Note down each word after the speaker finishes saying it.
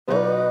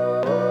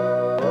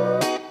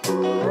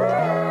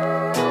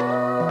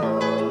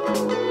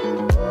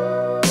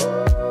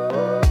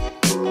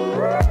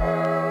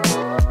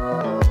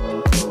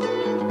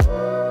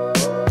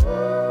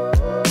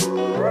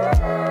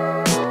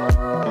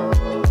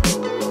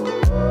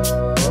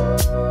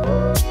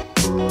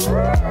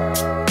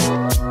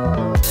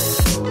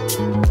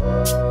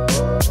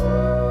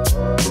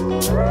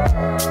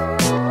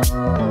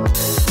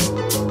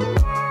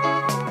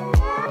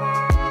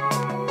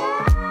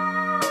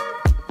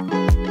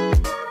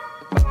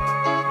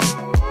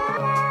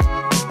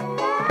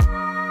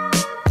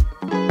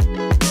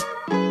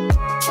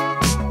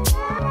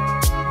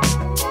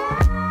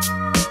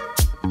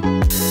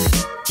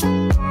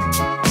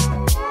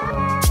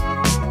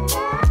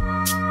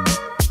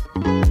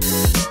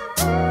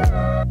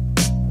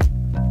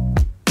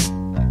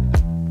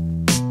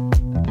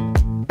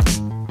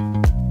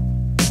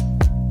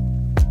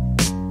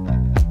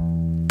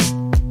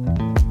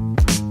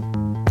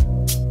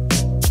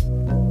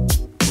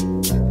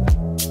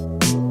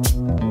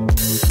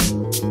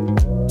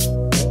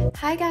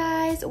Hi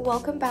guys,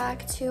 welcome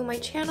back to my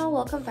channel.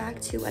 Welcome back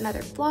to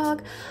another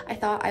vlog. I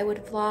thought I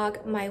would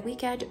vlog my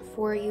weekend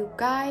for you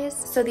guys.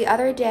 So the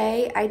other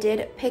day I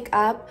did pick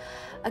up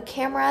a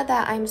camera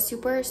that I'm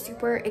super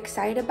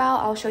excited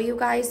about. I'll show you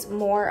guys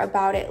more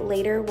about it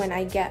later when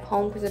I get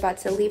home because I'm about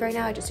to leave right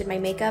now. I just did my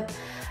makeup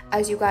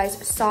as you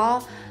guys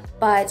saw.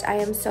 But I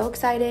am so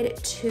excited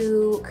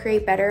to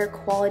create better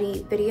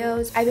quality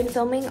videos. I've been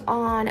filming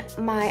on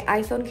my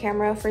iPhone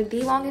camera for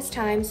the longest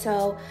time,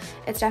 so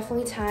it's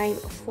definitely time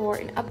for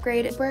an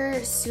upgrade.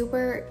 We're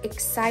super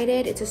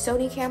excited. It's a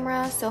Sony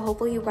camera, so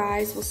hopefully you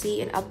guys will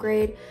see an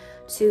upgrade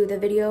to the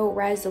video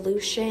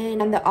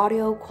resolution and the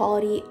audio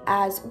quality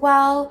as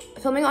well.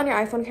 Filming on your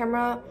iPhone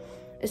camera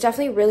is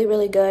definitely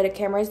really good.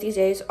 Cameras these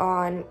days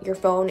on your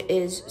phone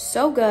is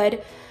so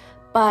good.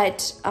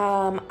 But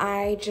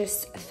I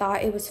just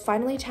thought it was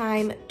finally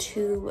time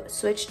to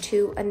switch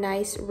to a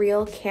nice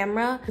real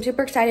camera. I'm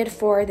super excited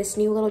for this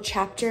new little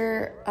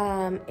chapter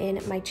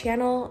in my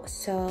channel.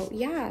 So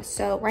yeah,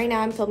 so right now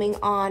I'm filming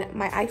on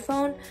my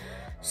iPhone.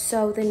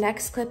 So the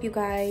next clip you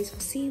guys will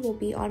see will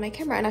be on my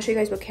camera. And I'll show you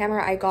guys what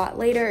camera I got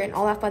later and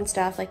all that fun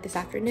stuff like this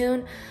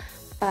afternoon.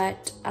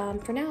 But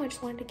for now, I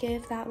just wanted to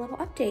give that little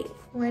update.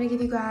 I'm going to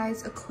give you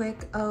guys a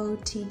quick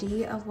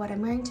OTD of what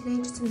I'm wearing today.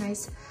 Just a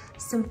nice,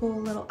 simple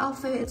little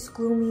outfit. It's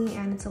gloomy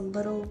and it's a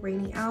little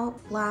rainy out.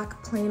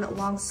 Black, plain,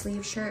 long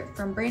sleeve shirt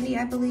from Brandy,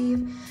 I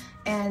believe.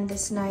 And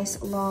this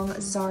nice, long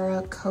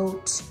Zara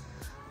coat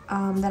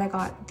that I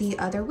got the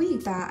other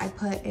week that I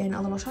put in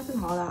a little shopping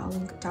haul that I'll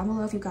link down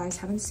below if you guys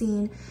haven't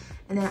seen.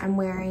 And then I'm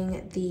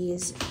wearing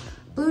these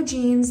blue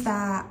jeans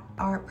that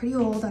are pretty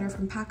old, that are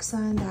from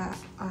PacSun, that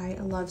I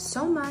love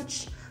so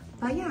much.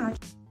 But yeah.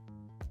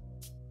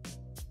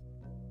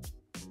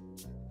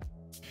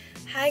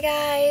 Hi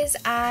guys,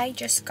 I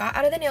just got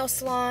out of the nail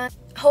salon.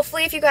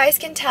 Hopefully if you guys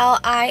can tell,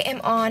 I am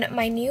on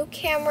my new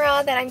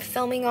camera that I'm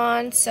filming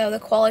on, so the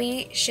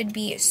quality should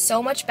be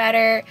so much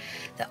better.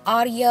 The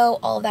audio,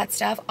 all of that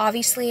stuff.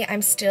 Obviously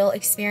I'm still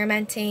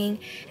experimenting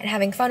and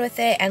having fun with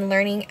it and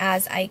learning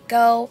as I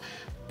go.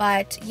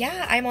 But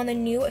yeah, I'm on the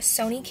new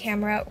Sony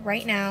camera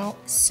right now,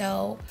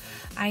 so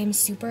I'm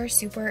super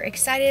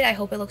excited. I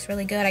hope it looks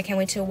really good. I can't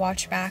wait to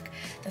watch back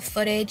the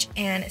footage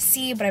and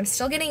see, but I'm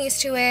still getting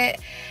used to it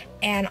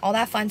and all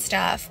that fun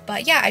stuff.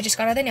 But yeah, I just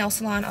got out of the nail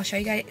salon. I'll show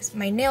you guys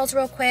my nails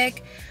real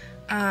quick.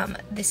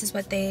 This is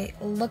what they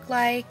look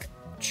like.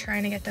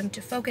 Trying to get them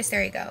to focus.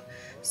 There you go.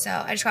 So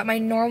I just got my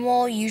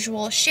normal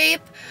usual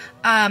shape,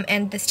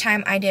 and this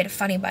time I did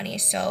funny bunny,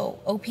 so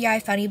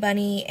OPI funny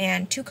bunny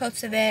and 2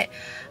 coats of it.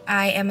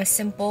 I am a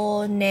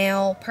simple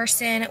nail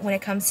person when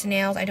it comes to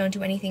nails. I don't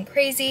do anything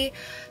crazy.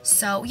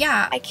 So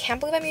yeah, I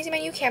can't believe I'm using my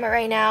new camera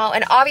right now.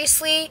 And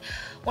obviously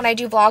when I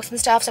do vlogs and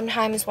stuff,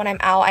 sometimes when I'm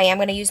out I am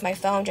going to use my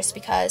phone, just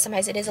because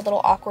sometimes it is a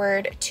little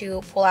awkward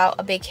to pull out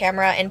a big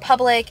camera in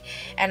public,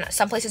 and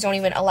some places don't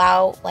even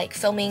allow like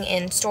filming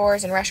in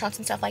stores and restaurants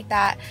and stuff like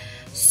that.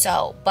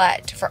 So,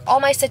 but for all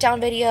my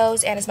sit-down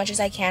videos and as much as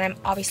I can, I'm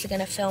obviously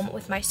going to film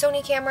with my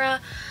Sony camera.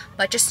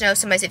 But just know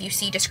sometimes if you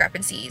see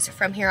discrepancies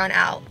from here on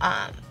out,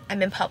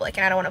 I'm in public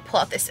and I don't want to pull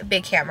out this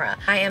big camera.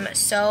 I am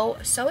so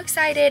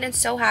excited and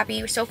so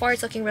happy. So far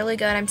it's looking really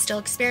good. I'm still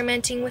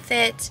experimenting with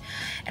it,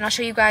 and I'll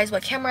show you guys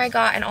what camera I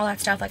got and all that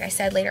stuff, like I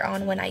said, later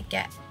on when I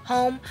get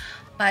home.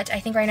 But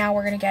I think right now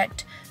we're going to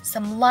get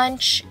some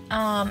lunch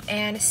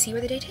and see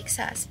where the day takes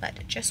us.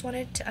 But just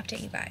wanted to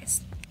update you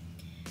guys.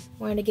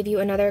 Wanted to give you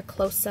another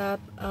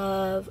close-up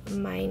of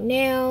my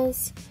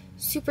nails.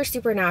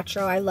 Super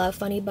natural. I love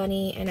Funny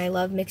Bunny, and I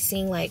love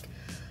mixing like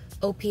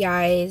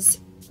OPI's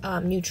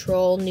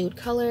neutral nude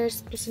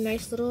colors. Just a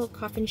nice little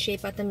coffin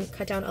shape. Let them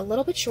cut down a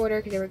little bit shorter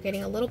because they were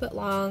getting a little bit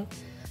long,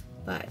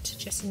 but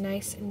just a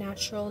nice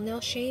natural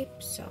nail shape.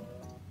 So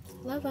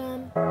love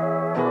them.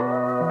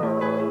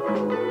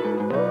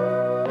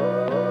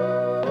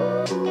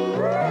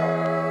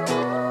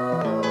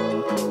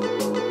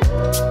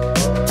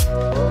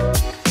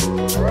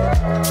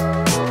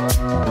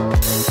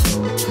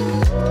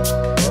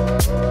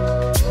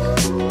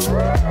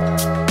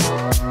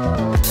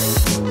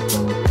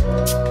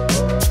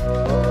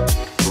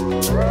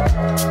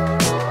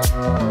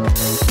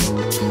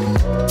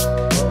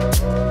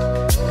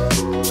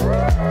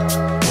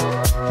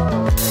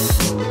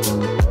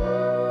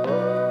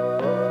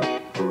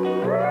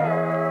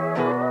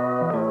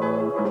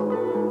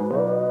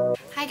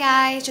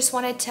 Just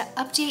wanted to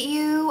update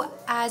you.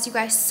 As you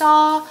guys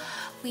saw,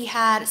 we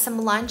had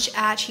some lunch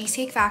at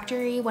Cheesecake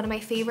Factory, one of my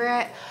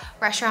favorite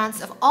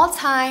restaurants of all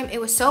time.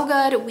 It was so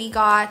good. We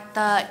got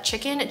the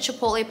chicken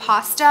chipotle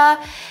pasta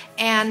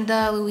and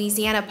the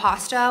Louisiana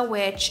pasta,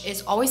 which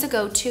is always a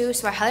go-to,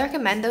 so I highly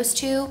recommend those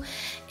two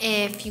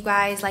if you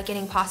guys like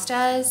getting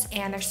pastas,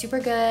 and they're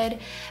super good.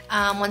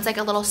 One's like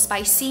a little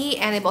spicy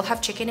and they both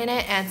have chicken in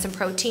it and some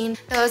protein.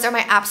 Those are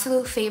my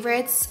absolute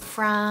favorites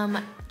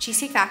from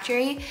Cheesecake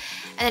Factory.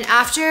 And then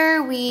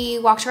after, we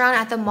walked around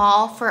at the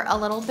mall for a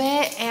little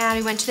bit and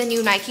we went to the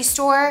new Nike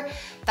store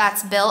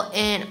that's built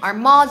in our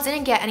mall.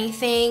 Didn't get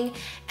anything.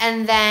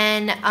 and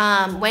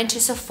then went to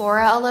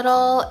Sephora a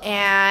little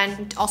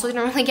and also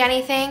didn't really get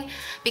anything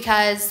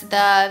because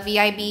the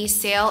VIB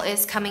sale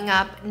is coming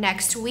up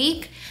next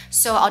week.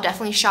 So I'll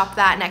definitely shop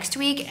that next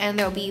week, and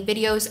there'll be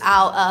videos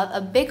out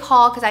of a big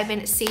haul because I've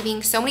been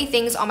saving so many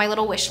things on my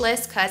little wish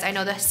list because I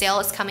know the sale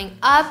is coming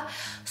up.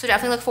 So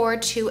definitely look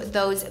forward to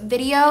those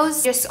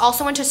videos. Just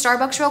also went to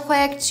Starbucks real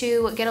quick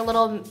to get a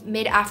little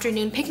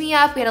mid-afternoon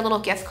pick-me-up. We had a little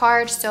gift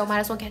card, so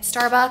might as well get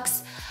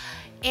Starbucks.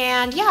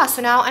 And yeah,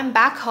 so now I'm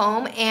back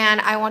home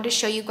and I wanted to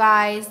show you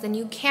guys the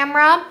new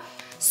camera.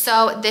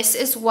 So this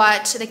is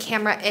what the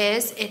camera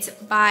is. It's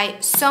by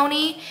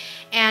Sony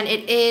and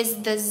it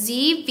is the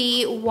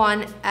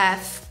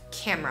ZV-1F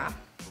camera.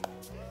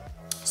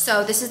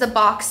 So this is the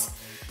box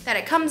that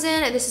it comes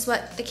in, and this is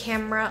what the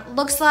camera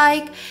looks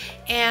like.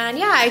 And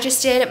yeah, I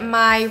just did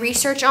my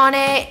research on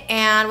it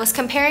and was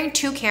comparing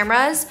two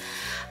cameras.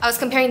 I was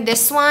comparing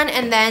this one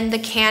and then the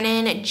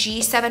Canon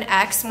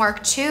G7X Mark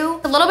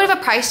II. A little bit of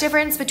a price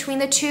difference between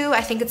the two.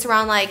 I think it's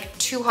around like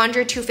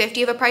 $200,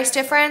 $250 of a price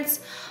difference.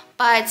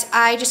 But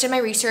I just did my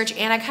research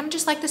and I kind of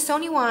just like the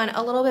Sony one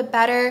a little bit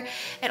better.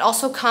 It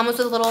also comes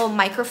with a little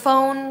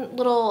microphone,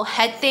 little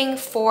head thing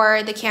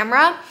for the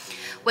camera,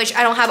 which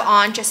I don't have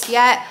on just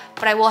yet,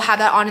 but I will have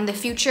that on in the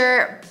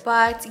future.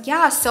 But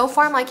yeah, so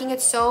far I'm liking it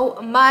so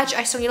much.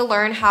 I still need to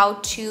learn how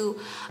to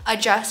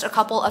adjust a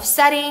couple of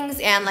settings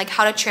and like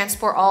how to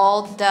transport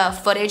all the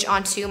footage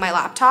onto my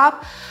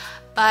laptop.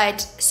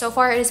 But so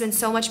far it has been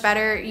so much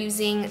better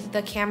using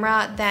the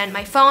camera than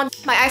my phone.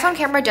 My iPhone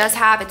camera does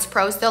have its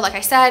pros though. Like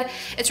I said,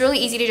 it's really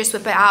easy to just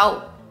whip it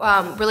out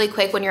really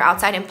quick when you're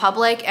outside in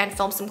public and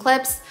film some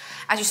clips.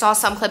 As you saw,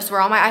 some clips were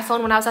on my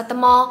iPhone when I was at the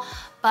mall.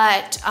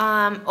 But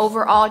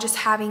overall, just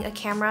having a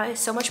camera is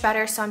so much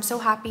better. So I'm so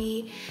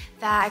happy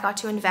that I got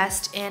to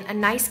invest in a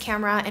nice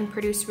camera and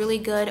produce really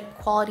good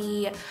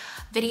quality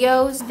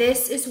videos.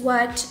 This is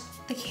what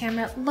the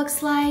camera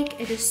looks like.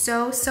 It is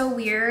so, so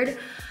weird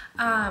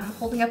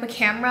holding up a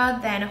camera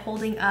than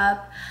holding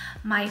up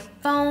my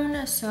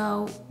phone.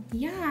 So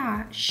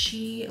yeah,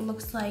 she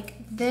looks like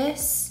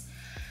this.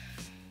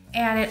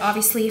 And it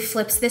obviously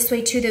flips this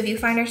way to the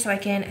viewfinder so I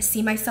can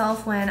see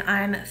myself when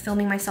I'm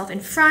filming myself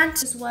in front.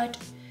 This is what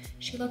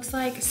she looks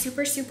like.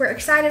 Super, super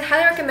excited.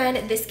 Highly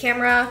recommend this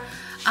camera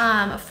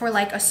for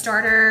like a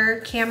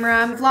starter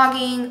camera,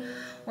 vlogging,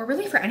 or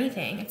really for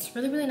anything. It's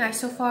really, really nice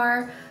so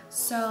far.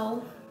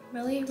 So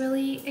really,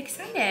 really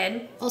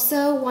excited.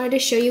 Also wanted to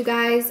show you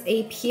guys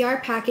a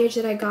PR package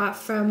that I got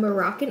from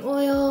Moroccan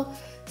Oil.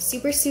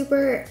 Super,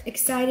 super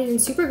excited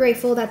and super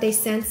grateful that they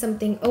sent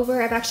something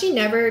over. I've actually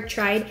never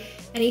tried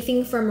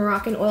anything from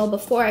Moroccan Oil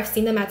before. I've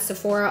seen them at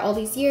Sephora all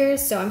these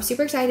years, so I'm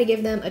super excited to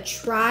give them a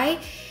try.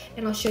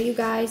 And I'll show you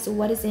guys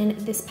what is in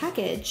this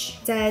package.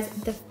 It says,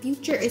 the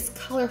future is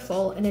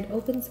colorful, and it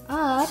opens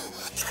up,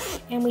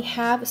 and we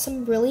have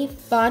some really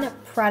fun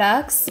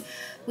products.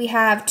 We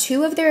have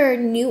two of their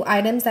new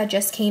items that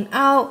just came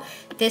out.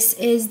 This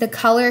is the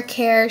Color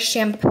Care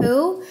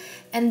shampoo,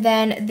 and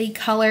then the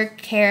Color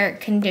Care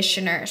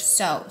conditioner.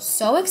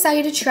 So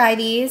excited to try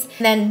these.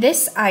 And then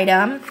this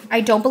item,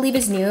 I don't believe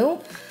is new.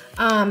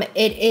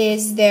 It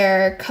is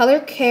their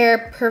Color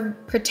Care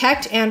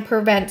Protect and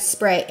Prevent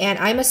spray, and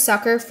I'm a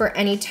sucker for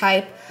any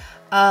type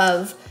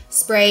of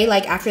spray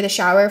like after the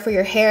shower for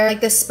your hair,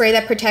 like the spray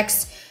that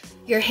protects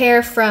your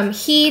hair from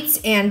heat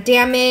and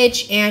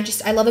damage, and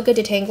just I love a good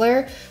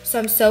detangler. So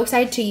I'm so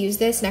excited to use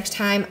this next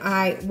time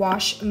I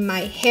wash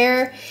my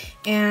hair,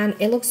 and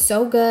it looks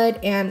so good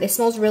and it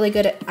smells really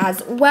good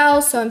as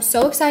well. So I'm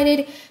so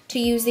excited to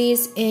use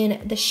these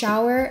in the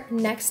shower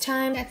next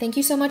time. Thank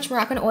you so much,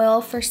 Moroccan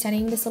Oil, for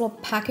sending this little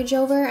package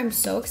over. I'm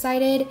so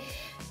excited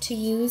to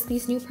use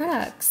these new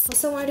products.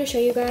 Also wanted to show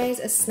you guys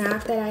a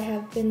snack that I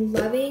have been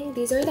loving.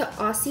 These are the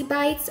Aussie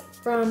Bites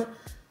from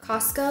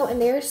Costco,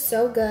 and they're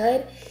so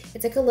good.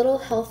 It's like a little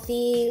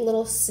healthy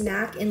little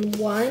snack in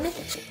one.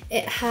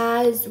 It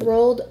has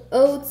rolled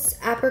oats,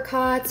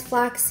 apricots,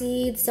 flax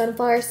seeds,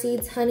 sunflower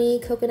seeds,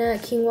 honey,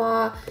 coconut,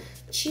 quinoa,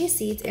 chia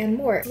seeds, and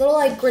more. It's a little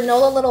like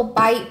granola little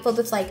bite filled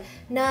with like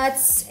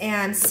nuts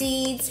and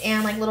seeds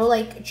and like little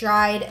like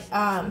dried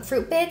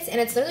fruit bits, and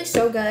it's literally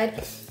so good.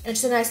 And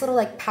it's just a nice little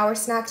like power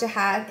snack to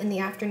have in the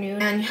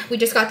afternoon. And we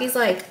just got these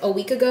like a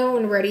week ago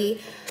and we're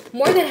already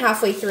more than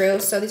halfway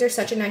through. So these are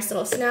such a nice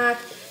little snack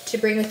to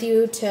bring with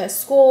you to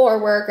school or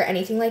work or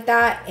anything like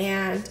that.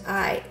 And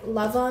I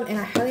love them and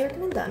I highly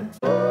recommend them.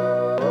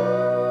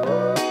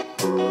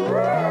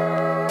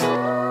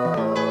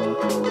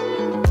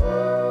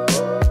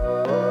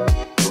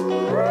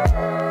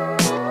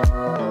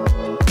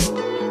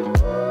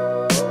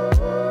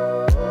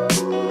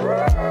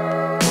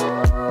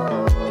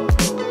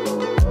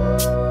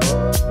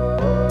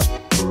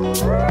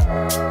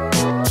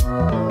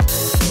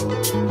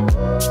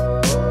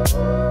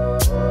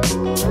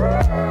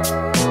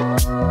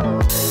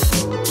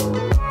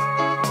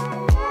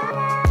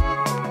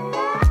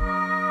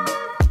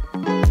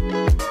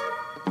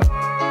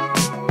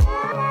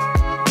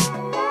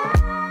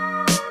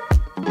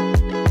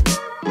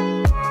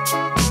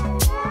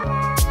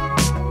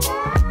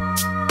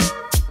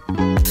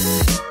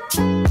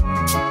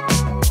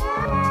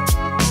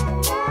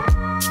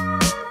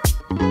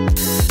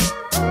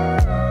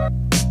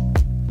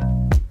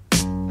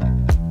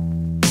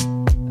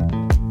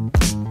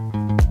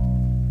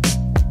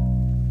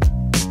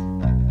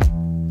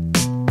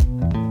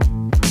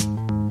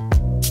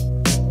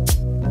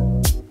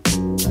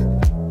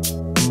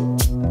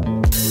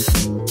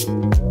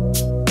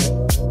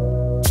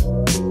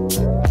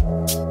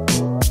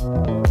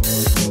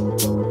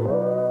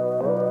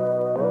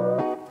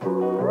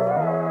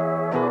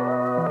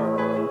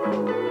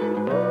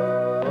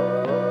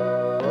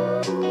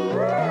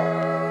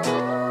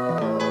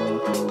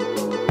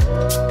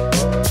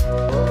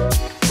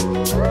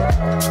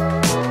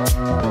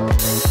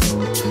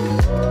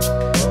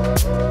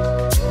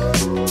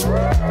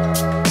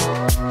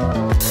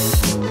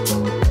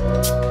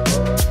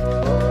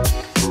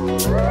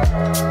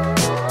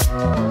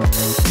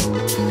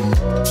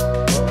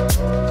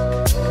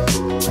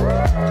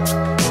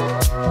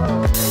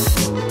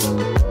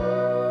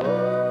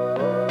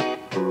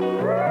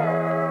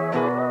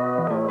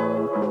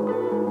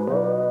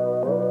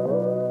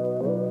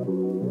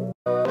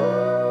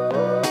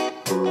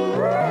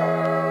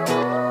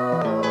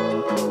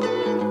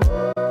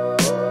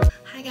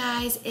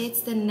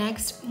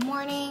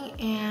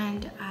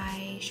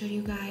 showed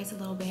you guys a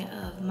little bit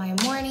of my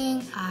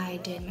morning.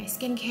 I did my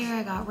skincare,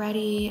 I got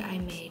ready, I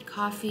made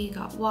coffee,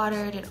 got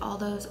water, did all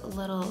those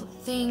little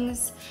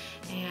things,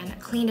 and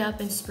cleaned up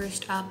and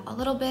spruced up a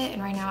little bit.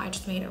 And right now I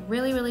just made a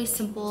really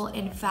simple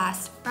and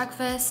fast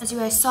breakfast. As you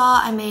guys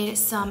saw, I made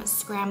some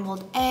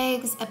scrambled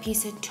eggs, a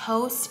piece of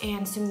toast,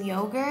 and some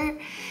yogurt.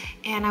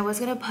 And I was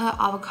gonna put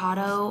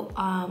avocado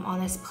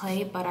on this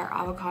plate, but our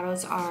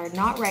avocados are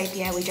not ripe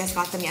yet. We just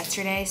got them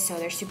yesterday, so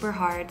they're super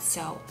hard.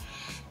 So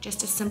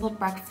just a simple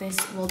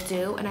breakfast will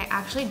do. And I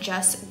actually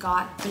just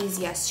got these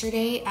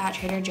yesterday at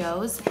Trader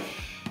Joe's.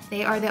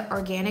 They are the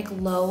organic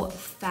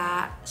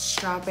low-fat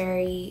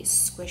strawberry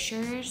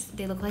squishers.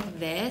 They look like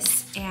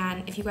this.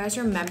 And if you guys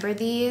remember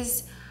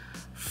these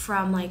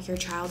from like your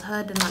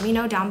childhood, then let me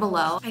know down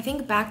below. I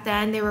think back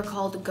then they were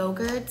called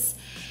Go-Gurts.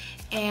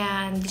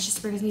 And this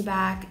just brings me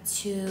back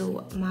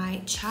to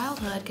my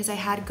childhood because I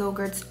had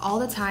Go-Gurts all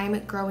the time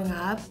growing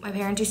up. My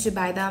parents used to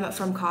buy them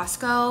from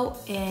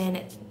Costco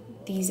in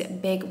these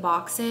big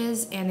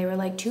boxes, and they were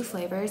like 2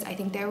 flavors. I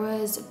think there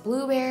was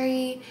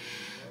blueberry,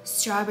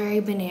 strawberry,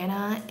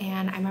 banana,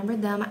 and I remember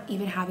them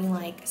even having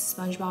like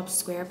SpongeBob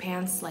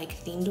SquarePants like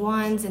themed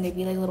ones, and they'd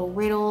be like little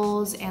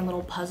riddles and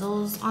little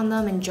puzzles on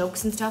them and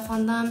jokes and stuff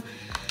on them.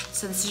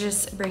 So this is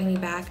just bringing me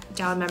back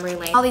down memory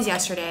lane. All these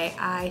yesterday,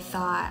 I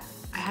thought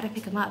I had to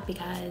pick them up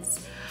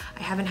because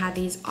I haven't had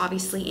these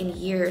obviously in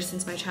years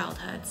since my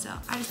childhood. So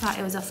I just thought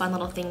it was a fun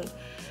little thing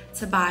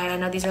to buy. And I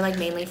know these are like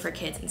mainly for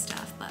kids and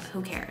stuff, but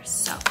who cares?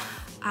 So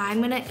I'm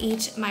gonna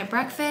eat my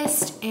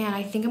breakfast, and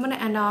I think I'm gonna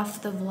end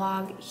off the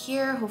vlog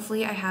here.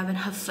 Hopefully I have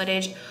enough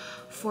footage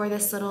for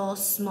this little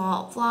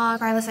small vlog.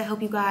 Regardless, I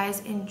hope you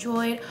guys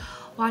enjoyed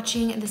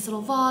watching this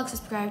little vlog.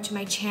 Subscribe to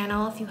my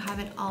channel if you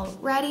haven't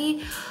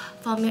already.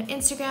 Follow me on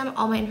Instagram.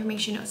 All my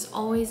information is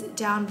always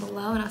down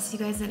below, and I'll see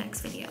you guys in the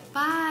next video.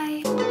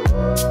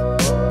 Bye.